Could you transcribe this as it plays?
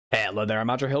Hello there, I'm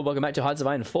Andrew Hill. Welcome back to Hordes of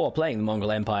Iron 4, playing the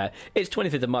Mongol Empire. It's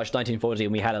 25th of March 1940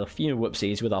 and we had a few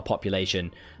whoopsies with our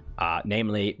population.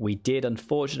 Namely, we did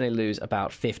unfortunately lose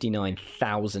about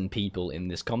 59,000 people in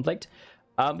this conflict.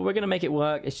 But we're going to make it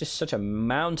work. It's just such a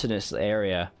mountainous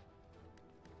area.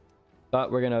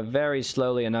 But we're going to very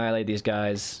slowly annihilate these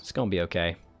guys. It's going to be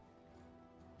okay.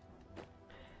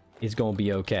 It's going to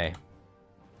be okay.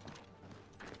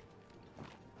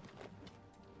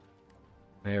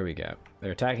 There we go.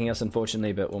 They're attacking us,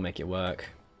 unfortunately, but we'll make it work.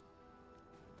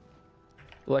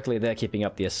 Luckily, they're keeping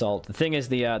up the assault. The thing is,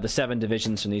 the 7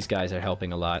 divisions from these guys are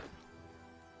helping a lot.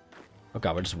 Oh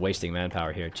god, we're just wasting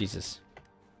manpower here. Jesus.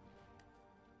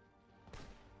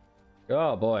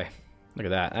 Oh boy. Look at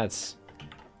that. That's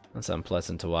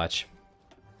unpleasant to watch.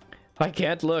 I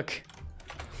can't look.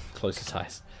 Close his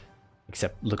eyes.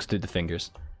 Except looks through the fingers.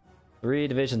 3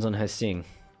 divisions on Hsing.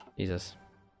 Jesus.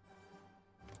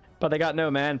 But they got no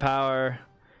manpower.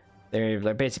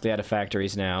 They're basically out of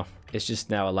factories now. It's just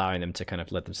now allowing them to kind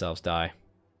of let themselves die.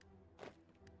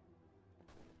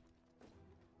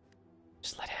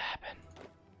 Just let it happen.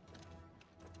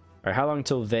 Alright, how long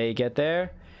till they get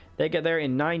there? They get there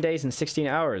in 9 days and 16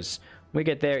 hours. We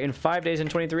get there in 5 days and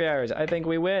 23 hours. I think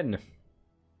we win.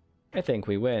 I think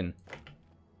we win.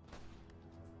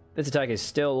 This attack is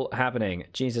still happening.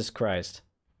 Jesus Christ.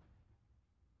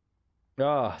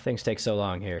 Oh, things take so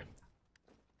long here.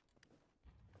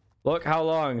 Look how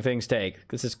long things take.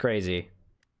 This is crazy.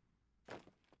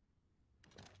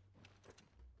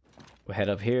 We'll head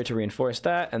up here to reinforce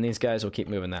that, and these guys will keep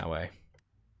moving that way.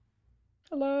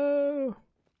 Hello!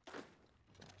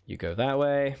 You go that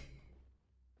way.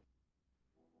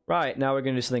 Right, now we're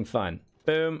going to do something fun.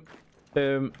 Boom,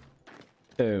 boom,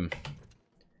 boom.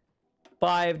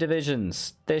 5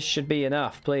 divisions. This should be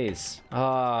enough, please. We're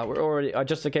already... Our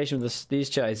justification with these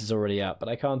guys is already up, but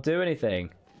I can't do anything.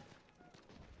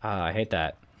 I hate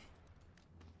that.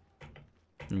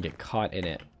 And get caught in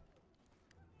it.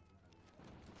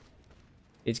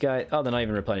 These guys... Oh, they're not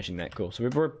even replenishing that. Cool. So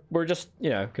we're just, you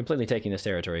know, completely taking this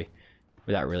territory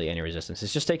without really any resistance.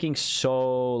 It's just taking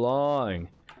so long.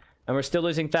 And we're still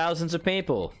losing thousands of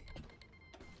people.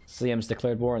 Siam's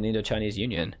declared war on the Indo-Chinese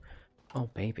Union. Oh,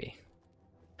 baby.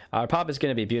 Our pop is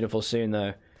going to be beautiful soon,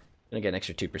 though. Gonna get an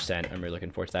extra 2%. I'm really looking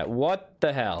forward to that. What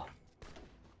the hell?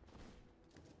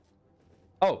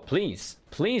 Oh, please.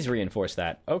 Please reinforce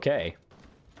that. Okay.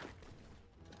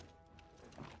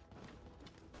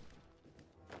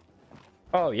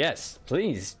 Oh, yes.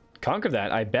 Please. Conquer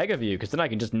that. I beg of you, because then I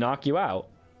can just knock you out.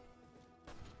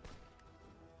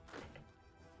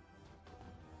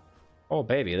 Oh,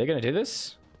 baby. Are they going to do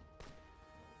this?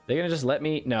 They're gonna just let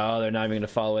me... No, they're not even gonna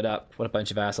follow it up. What a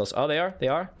bunch of assholes. Oh, they are? They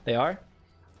are? They are?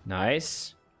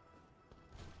 Nice.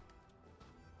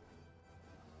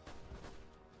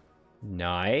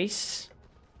 Nice.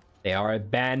 They are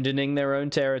abandoning their own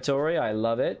territory. I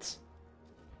love it.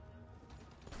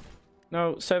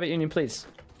 No, Soviet Union, please.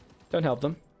 Don't help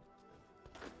them.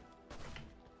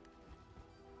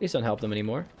 Please don't help them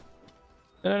anymore.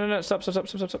 No. Stop.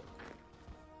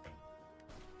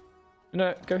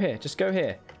 No, go here. Just go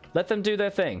here. Let them do their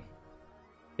thing.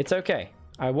 It's okay.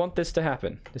 I want this to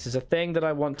happen. This is a thing that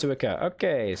I want to occur.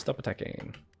 Okay, stop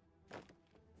attacking.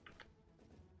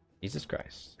 Jesus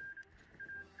Christ.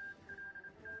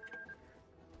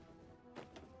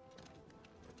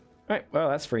 Right, well,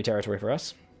 that's free territory for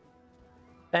us.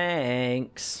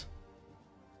 Thanks.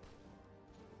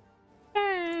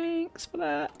 Thanks for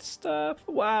that stuff.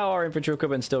 Wow, our infantry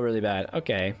equipment's still really bad.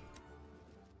 Okay.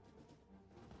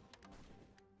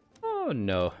 Oh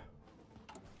no.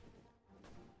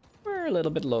 We're a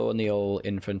little bit low on the old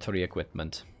infantry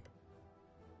equipment.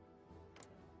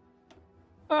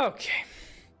 Okay.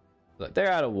 Look,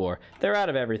 they're out of war. They're out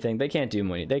of everything. They can't do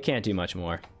money. They can't do much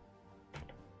more.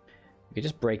 We could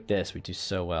just break this. We do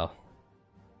so well.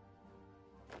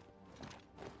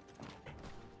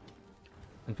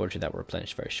 Unfortunately, that will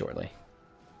replenish very shortly.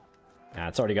 Ah,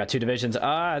 it's already got 2 divisions.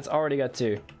 Ah, it's already got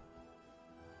 2.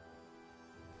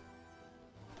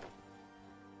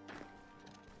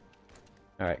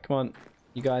 Alright, come on.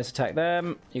 You guys attack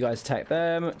them. You guys attack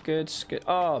them. Good, good.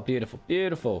 Oh, beautiful,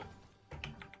 beautiful.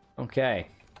 Okay.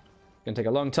 Gonna take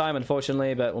a long time,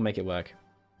 unfortunately, but we'll make it work.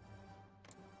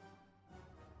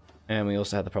 And we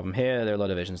also have the problem here. There are a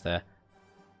lot of divisions there.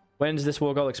 When does this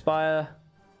war goal expire?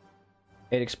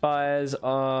 It expires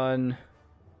on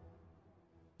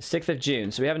the 6th of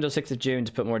June. So we have until 6th of June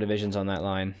to put more divisions on that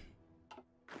line.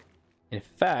 In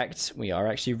fact, we are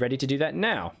actually ready to do that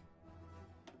now.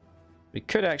 We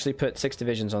could actually put 6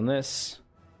 divisions on this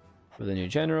with a new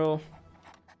general.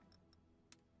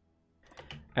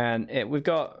 And we've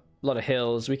got A lot of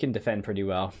hills. We can defend pretty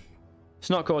well. It's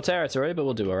not core territory, but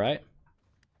we'll do alright.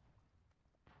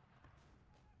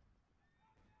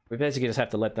 We basically just have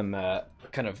to let them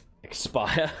kind of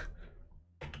expire.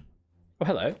 Oh,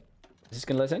 hello. Is this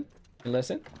gonna listen? Gonna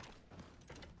listen?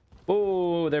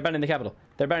 Oh, they're abandoning the capital.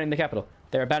 They're abandoning the capital.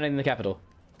 They're abandoning the capital.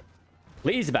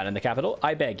 Please abandon the capital.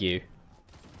 I beg you.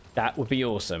 That would be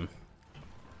awesome.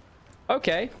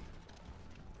 Okay.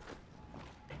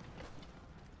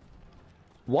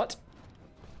 What?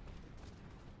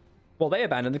 Well, they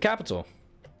abandoned the capital.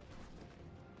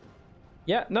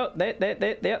 Yeah, no, they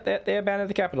abandoned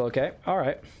the capital. Okay, all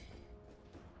right.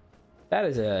 That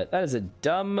is a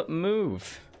dumb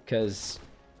move, because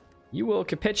you will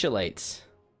capitulate.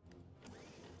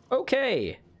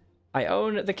 Okay, I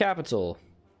own the capital,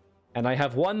 and I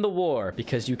have won the war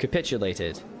because you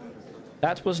capitulated.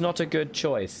 That was not a good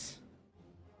choice.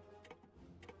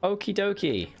 Okie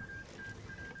dokie.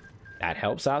 That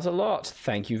helps out a lot.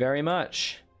 Thank you very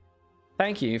much.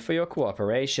 Thank you for your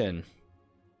cooperation.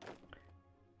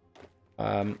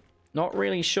 Not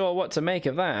really sure what to make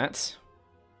of that.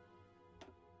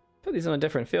 Put these on a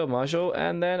different field marshal,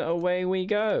 and then away we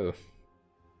go.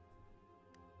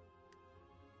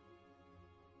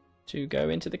 To go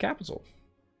into the capital.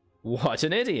 What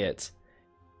an idiot.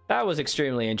 That was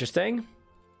extremely interesting.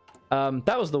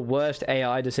 That was the worst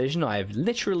AI decision I've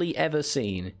literally ever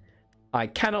seen. I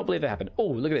cannot believe it happened. Oh,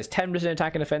 look at this. 10%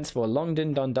 attack and defense for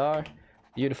Longdon Dondar.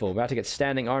 Beautiful. We're about to get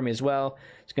standing army as well.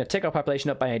 It's going to take our population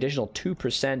up by an additional 2%.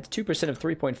 2% of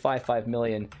 3.55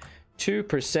 million.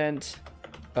 2%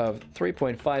 of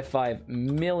 3.55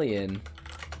 million.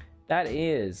 That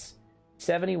is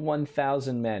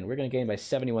 71,000 men. We're going to gain by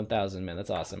 71,000 men. That's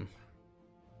awesome.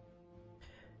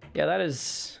 Yeah, that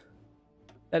is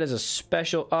a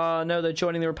special... Oh, no, they're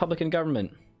joining the Republican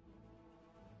government.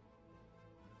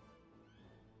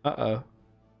 Uh-oh.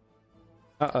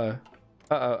 Uh-oh.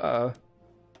 Uh-oh, uh-oh.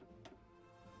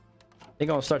 They're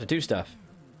gonna start to do stuff.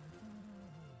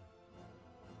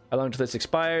 How long until this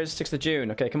expires? 6th of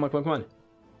June. Okay, come on, come on, come on.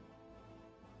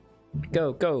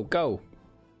 Go, go, go.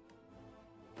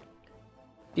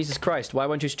 Jesus Christ, why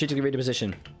won't you strategically read a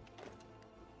position?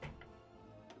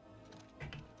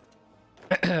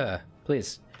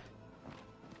 Please.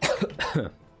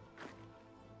 Except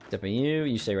for you,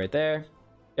 you stay right there.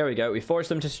 There we go. We forced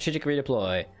them to strategically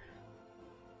redeploy.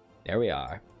 There we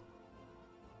are.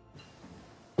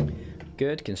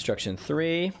 Good. Construction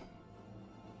 3.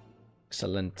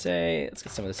 Excelente. Let's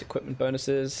get some of this equipment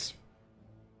bonuses.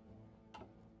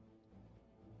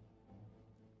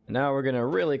 Now we're gonna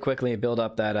really quickly build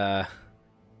up that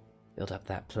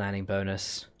planning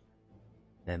bonus.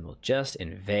 Then we'll just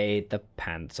invade the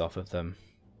pants off of them.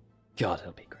 God,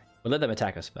 it'll be great. We'll let them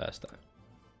attack us first, though.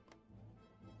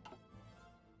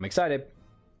 I'm excited.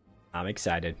 I'm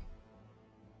excited.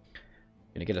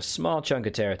 Gonna get a small chunk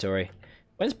of territory.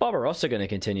 When's Barbarossa gonna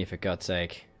continue, for God's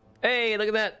sake? Hey, look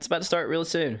at that! It's about to start real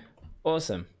soon.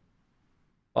 Awesome.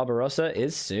 Barbarossa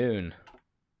is soon.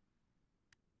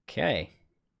 Okay.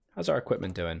 How's our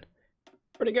equipment doing?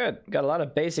 Pretty good. Got a lot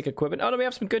of basic equipment. Oh, no, we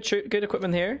have some good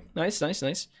equipment here. Nice, nice,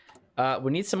 nice.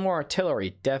 We need some more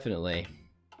artillery, definitely.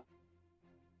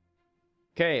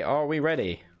 Okay, are we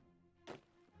ready?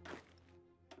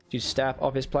 Do staff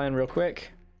office plan real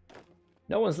quick.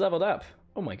 No one's leveled up.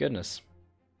 Oh my goodness.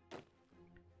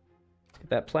 Get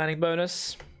that planning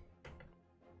bonus.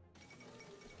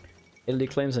 Italy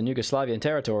claims on Yugoslavian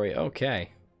territory. Okay.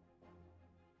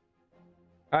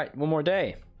 Alright, one more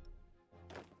day.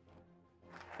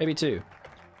 Maybe 2.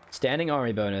 Standing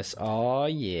army bonus. Oh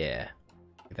yeah.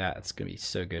 That's gonna be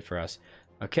so good for us.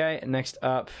 Okay, next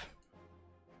up.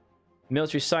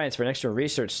 Military science for an extra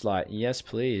research slot. Yes,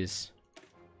 please.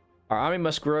 Our army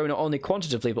must grow not only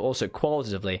quantitatively, but also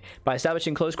qualitatively. By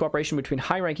establishing close cooperation between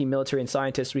high-ranking military and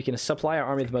scientists, we can supply our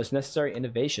army with the most necessary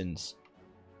innovations.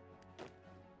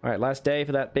 Alright, last day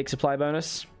for that big supply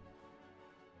bonus.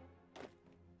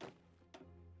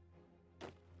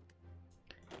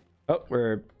 Oh,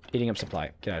 we're eating up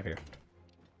supply. Get out of here.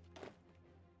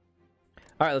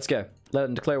 Alright, let's go. Let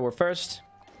them declare war first.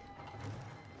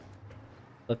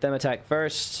 Let them attack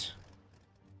first.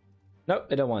 Nope,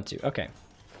 they don't want to. Okay.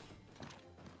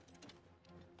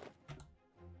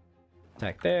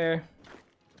 Attack there.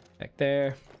 Attack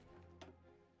there.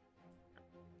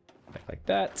 Attack like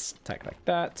that. Attack like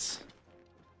that.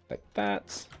 Like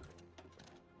that.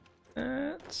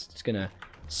 That's just gonna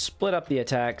split up the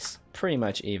attacks pretty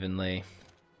much evenly.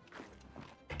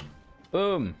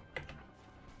 Boom.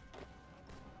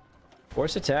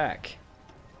 Force attack.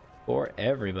 For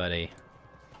everybody.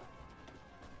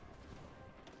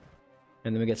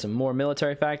 And then we get some more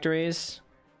military factories.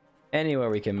 Anywhere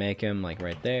we can make him, like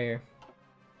right there.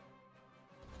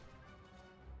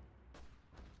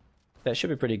 That should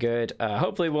be pretty good.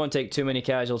 Hopefully we won't take too many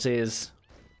casualties.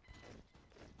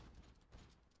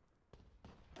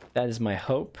 That is my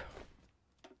hope.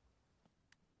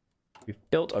 We've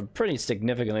built a pretty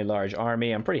significantly large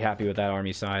army. I'm pretty happy with that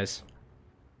army size.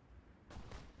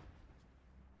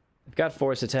 We've got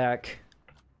force attack.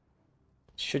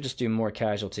 Should just do more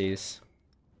casualties.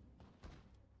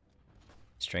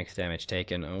 Strength damage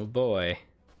taken. Oh boy.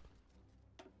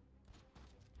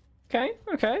 Okay,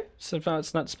 okay. So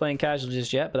it's not displaying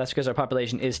casualties yet, but that's because our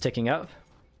population is ticking up.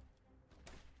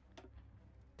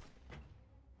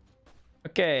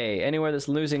 Okay, anywhere that's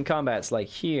losing combats, like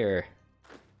here.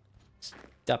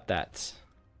 Stop that.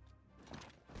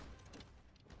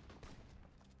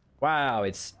 Wow,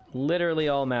 it's literally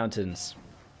all mountains.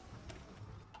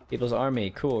 People's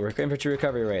army, cool. Infantry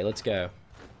recovery rate, let's go.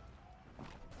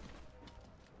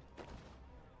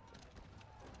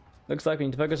 Looks like we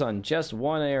need to focus on just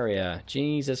one area.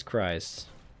 Jesus Christ.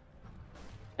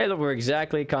 Hey, look, we're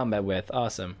exactly combat width.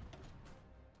 Awesome.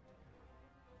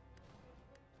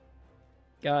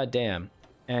 God damn.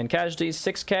 And casualties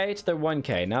 6k to their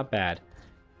 1k. Not bad.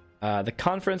 The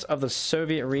Conference of the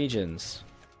Soviet Regions.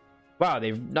 Wow,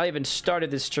 they've not even started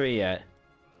this tree yet.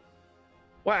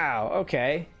 Wow,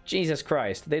 okay. Jesus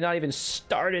Christ. They not even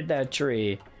started that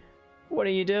tree. What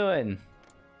are you doing?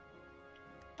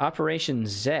 Operation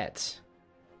Z.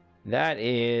 That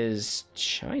is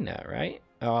China, right?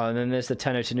 Oh, and then there's the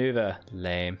Tanuva.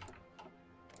 Lame.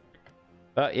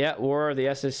 But yeah, War of the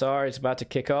SSR is about to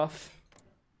kick off.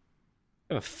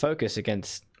 I have a focus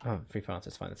against... Oh, Free France,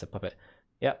 that's fine. That's a puppet.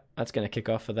 Yep, that's going to kick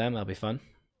off for them. That'll be fun.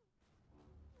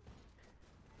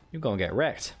 You're going to get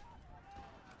wrecked.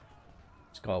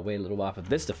 Just gotta wait a little while for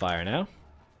this to fire now.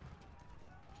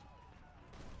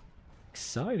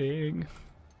 Exciting.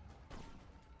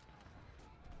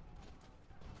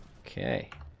 Okay.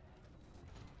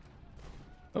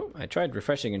 Oh, I tried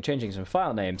refreshing and changing some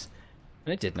file names,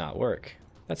 and it did not work.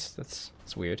 That's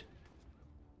weird.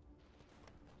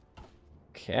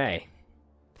 Okay.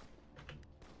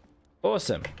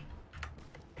 Awesome.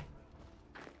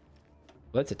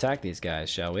 Let's attack these guys,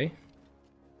 shall we?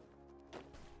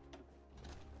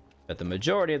 But the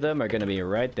majority of them are going to be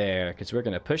right there, because we're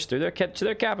going to push through to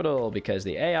their capital, because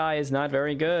the AI is not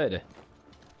very good.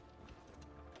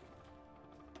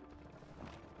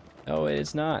 Oh, it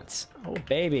is not. Oh,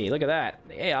 baby, look at that.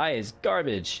 The AI is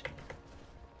garbage.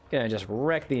 Gonna just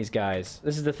wreck these guys.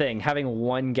 This is the thing, having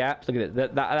one gap. Look at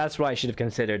it. That's what I should have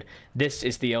considered. This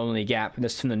is the only gap. And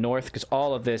this is from the north, because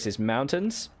all of this is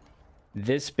mountains.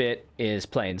 This bit is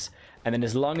plains. And then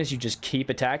as long as you just keep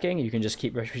attacking, you can just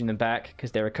keep pushing them back,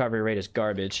 because their recovery rate is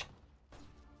garbage.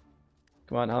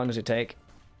 Come on, how long does it take?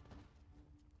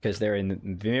 Because they're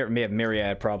in may have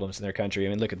myriad problems in their country. I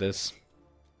mean, look at this.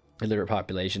 Illiterate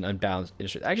population, unbalanced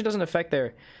industry. Actually doesn't affect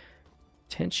their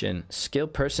tension.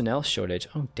 Skilled personnel shortage.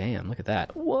 Oh, damn, look at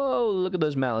that. Whoa, look at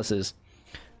those malices.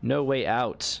 No way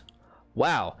out.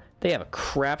 Wow, they have a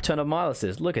crap ton of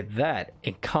malices. Look at that.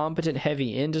 Incompetent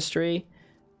heavy industry.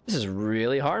 This is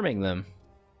really harming them.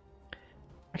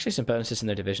 Actually, some bonuses in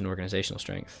their division organizational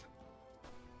strength.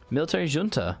 Military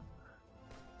junta.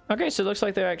 Okay, so it looks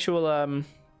like they're actual,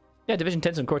 yeah, division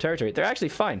 10's in core territory. They're actually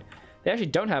fine. They actually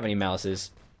don't have any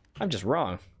malices. I'm just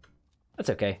wrong. That's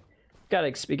okay.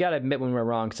 We gotta admit when we're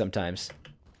wrong sometimes.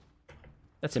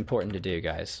 That's important to do,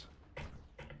 guys.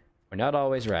 We're not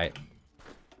always right.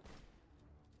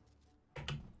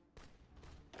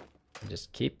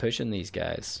 Just keep pushing these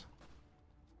guys.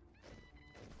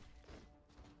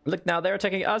 Look, now they're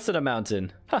attacking us in a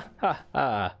mountain. Ha ha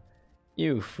ha.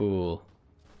 You fool.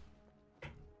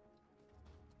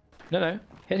 No,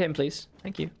 hit him, please.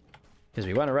 Thank you. Because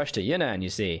we want to rush to Yunnan, you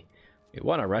see. We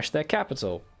want to rush their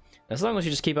capital. As long as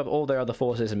you just keep up all their other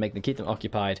forces and keep them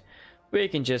occupied, we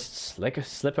can just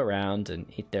slip around and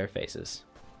eat their faces.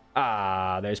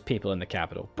 Ah, there's people in the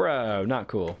capital. Bro, not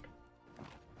cool.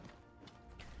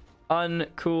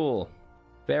 Uncool.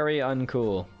 Very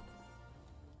uncool.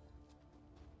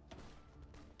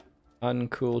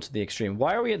 Uncool to the extreme.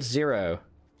 Why are we at 0?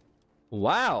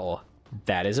 Wow,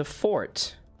 that is a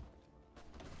fort.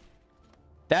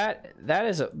 That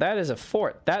is a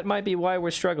fort. That might be why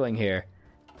we're struggling here.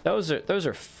 Those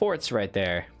are forts right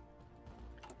there.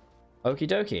 Okie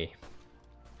dokie.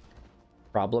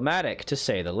 Problematic, to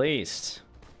say the least.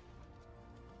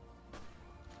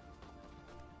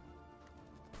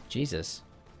 Jesus.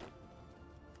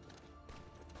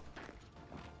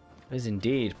 It is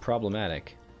indeed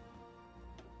problematic.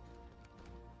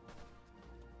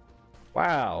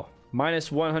 Wow. Minus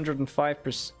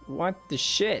 105%. What the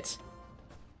shit?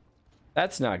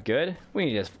 That's not good. We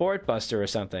need a fort buster or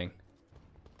something.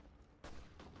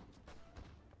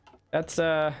 That's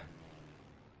a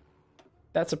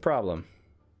problem.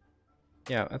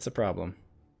 Yeah, that's a problem.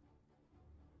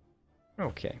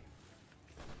 Okay.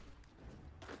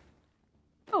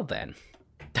 Well then.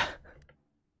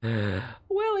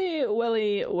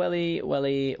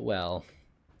 Well.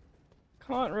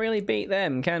 Can't really beat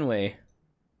them, can we?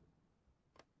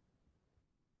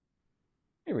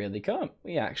 We really can't.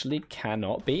 We actually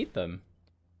cannot beat them.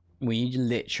 We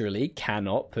literally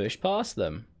cannot push past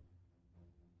them.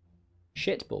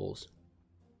 Shitballs.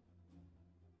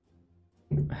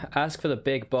 Ask for the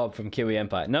Big Bob from Kiwi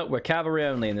Empire. No, we're cavalry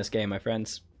only in this game, my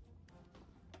friends.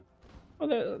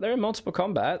 Well, there are multiple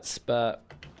combats, but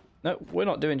no, we're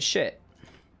not doing shit.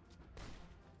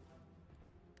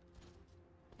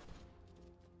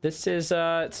 This is,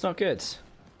 it's not good.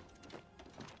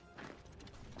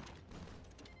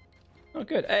 Not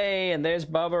good. Hey, and there's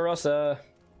Barbarossa.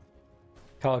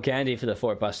 Call Gandhi for the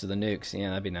fort buster the nukes. Yeah,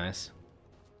 that'd be nice.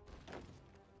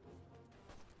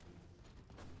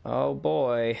 Oh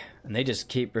boy. And they just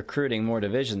keep recruiting more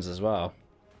divisions as well.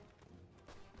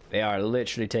 They are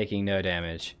literally taking no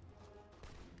damage.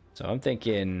 So I'm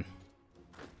thinking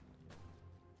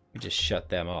we just shut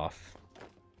them off.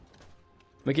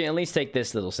 We can at least take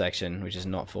this little section, which is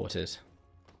not forted.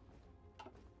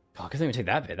 God, I couldn't even take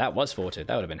that bit. That was forted.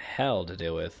 That would have been hell to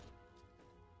deal with.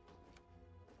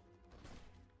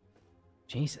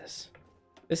 Jesus.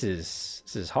 This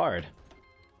is hard.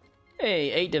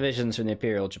 Hey, 8 divisions from the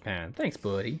Imperial Japan. Thanks,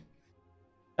 buddy.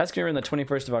 That's going to be on the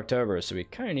 21st of October, so we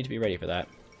kind of need to be ready for that.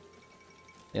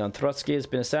 Leon Trotsky has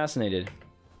been assassinated.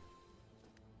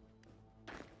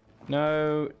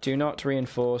 No, do not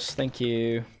reinforce. Thank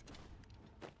you.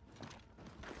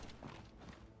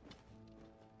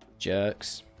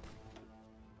 Jerks.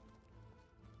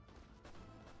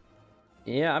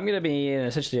 Yeah, I'm going to be in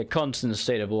essentially a constant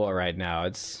state of war right now.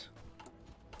 It's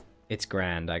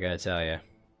grand, I gotta tell you.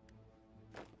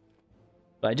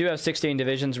 But I do have 16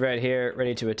 divisions right here,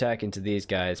 ready to attack into these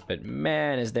guys. But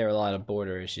man, is there a lot of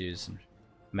border issues and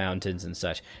mountains and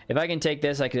such. If I can take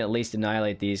this, I can at least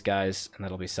annihilate these guys, and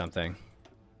that'll be something.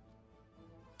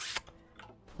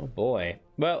 Oh boy.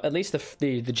 Well, at least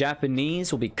the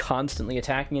Japanese will be constantly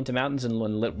attacking into mountains and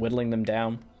whittling them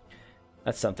down.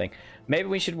 That's something. Maybe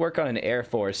we should work on an air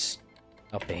force.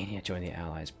 Albania join the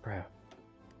Allies, bro.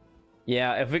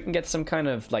 Yeah, if we can get some kind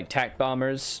of like tac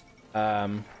bombers,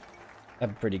 that'd be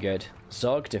pretty good.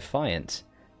 Zog Defiant.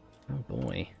 Oh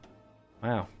boy.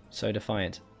 Wow, so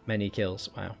defiant. Many kills.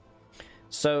 Wow.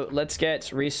 So let's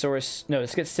get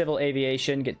let's get civil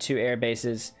aviation, get 2 air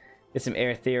bases, get some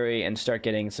air theory, and start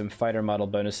getting some fighter model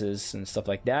bonuses and stuff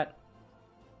like that.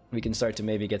 We can start to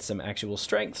maybe get some actual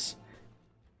strengths.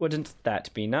 Wouldn't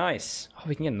that be nice? Oh,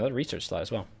 we can get another research slot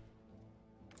as well.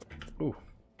 Ooh.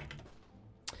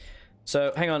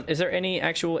 So, hang on. Is there any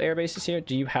actual air bases here?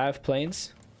 Do you have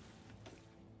planes?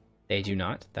 They do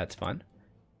not. That's fun.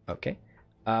 Okay.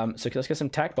 So let's get some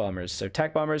tac bombers. So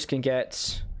tac bombers can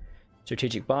get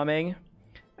strategic bombing.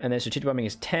 And then strategic bombing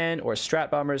is 10, or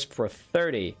strat bombers for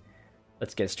 30.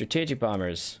 Let's get strategic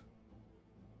bombers.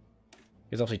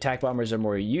 Because obviously tac bombers are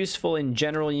more useful in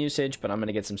general usage, but I'm going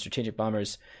to get some strategic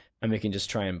bombers, and we can just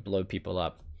try and blow people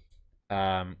up.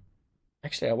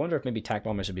 Actually, I wonder if maybe tac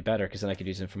bombers would be better, because then I could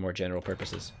use them for more general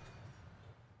purposes.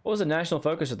 What was the national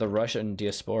focus of the Russian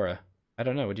diaspora? I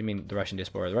don't know. What do you mean, the Russian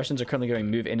diaspora? The Russians are currently going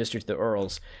to move industry to the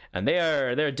Urals, and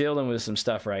they're dealing with some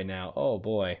stuff right now. Oh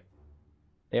boy,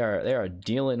 they are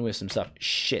dealing with some stuff.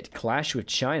 Shit, clash with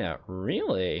China.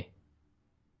 Really?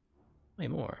 Way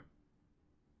more.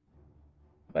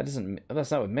 That's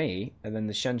not with me. And then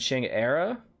the Shenxing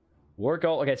era. War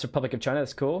goal. Okay, it's Republic of China.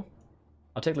 That's cool.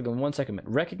 I'll take a look in 1 second.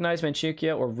 Recognize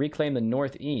Manchukuo or reclaim the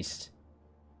northeast.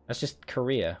 That's just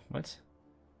Korea. What?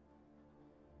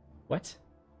 What?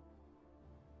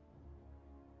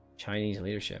 Chinese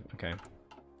leadership. Okay.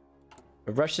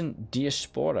 A Russian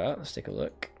diaspora. Let's take a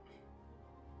look.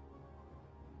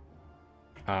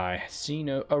 I see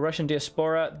no... Oh, Russian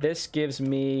diaspora. This gives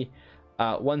me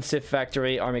 1 civ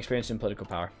factory, army experience, and political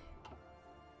power.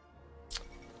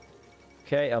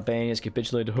 Okay, Albania's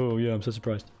capitulated. Oh, yeah, I'm so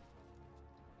surprised.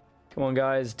 Come on,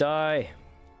 guys. Die.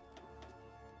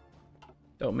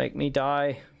 Don't make me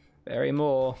die. Bury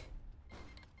more.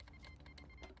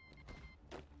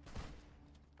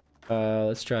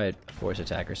 Let's try a force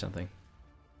attack or something.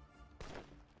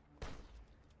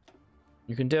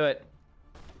 You can do it.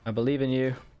 I believe in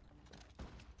you.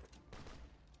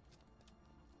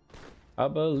 I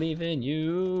believe in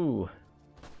you.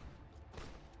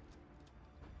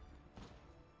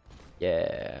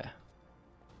 Yeah.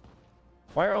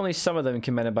 Why are only some of them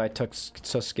commanded by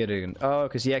Tuskidin? Oh,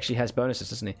 because he actually has bonuses,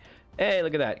 doesn't he? Hey,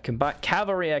 look at that.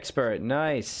 Cavalry expert.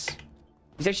 Nice.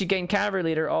 He's actually getting cavalry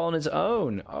leader all on his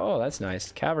own. Oh, that's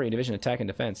nice. Cavalry division attack and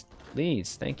defense.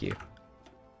 Please, thank you.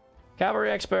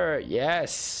 Cavalry expert.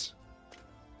 Yes.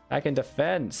 Attack and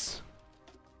defense.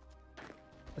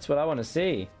 That's what I want to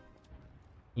see.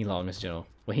 He long is general.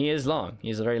 Well, he is long. He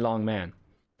is a very long man.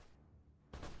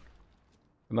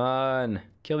 Come on.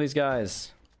 Kill these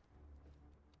guys.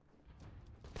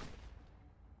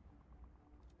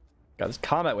 God, this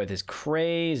combat width is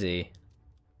crazy.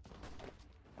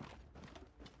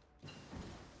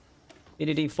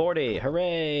 EDD 40.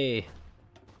 Hooray.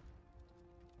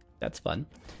 That's fun.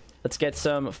 Let's get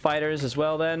some fighters as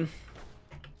well then.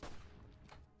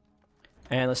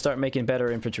 And let's start making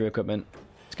better infantry equipment.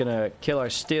 It's gonna kill our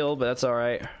steel, but that's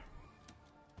alright.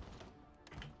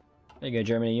 There you go,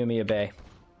 Germany. You and me obey.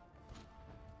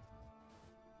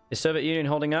 Is Soviet Union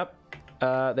holding up?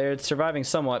 They're surviving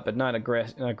somewhat, but not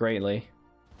greatly.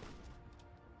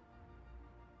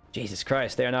 Jesus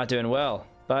Christ, they are not doing well.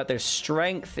 But their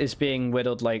strength is being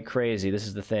whittled like crazy. This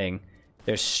is the thing.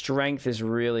 Their strength is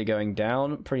really going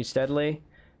down pretty steadily.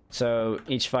 So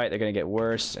each fight they're going to get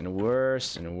worse and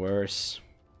worse and worse.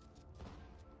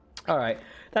 Alright,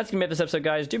 that's going to be it this episode,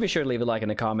 guys. Do be sure to leave a like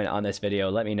and a comment on this video.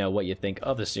 Let me know what you think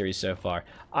of the series so far.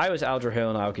 I was Aldrahill,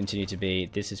 and I will continue to be.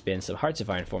 This has been some Hearts of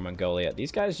Iron for Mongolia.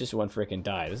 These guys just want freaking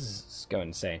die. This is going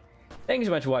insane. Thank you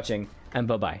so much for watching, and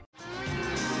bye-bye.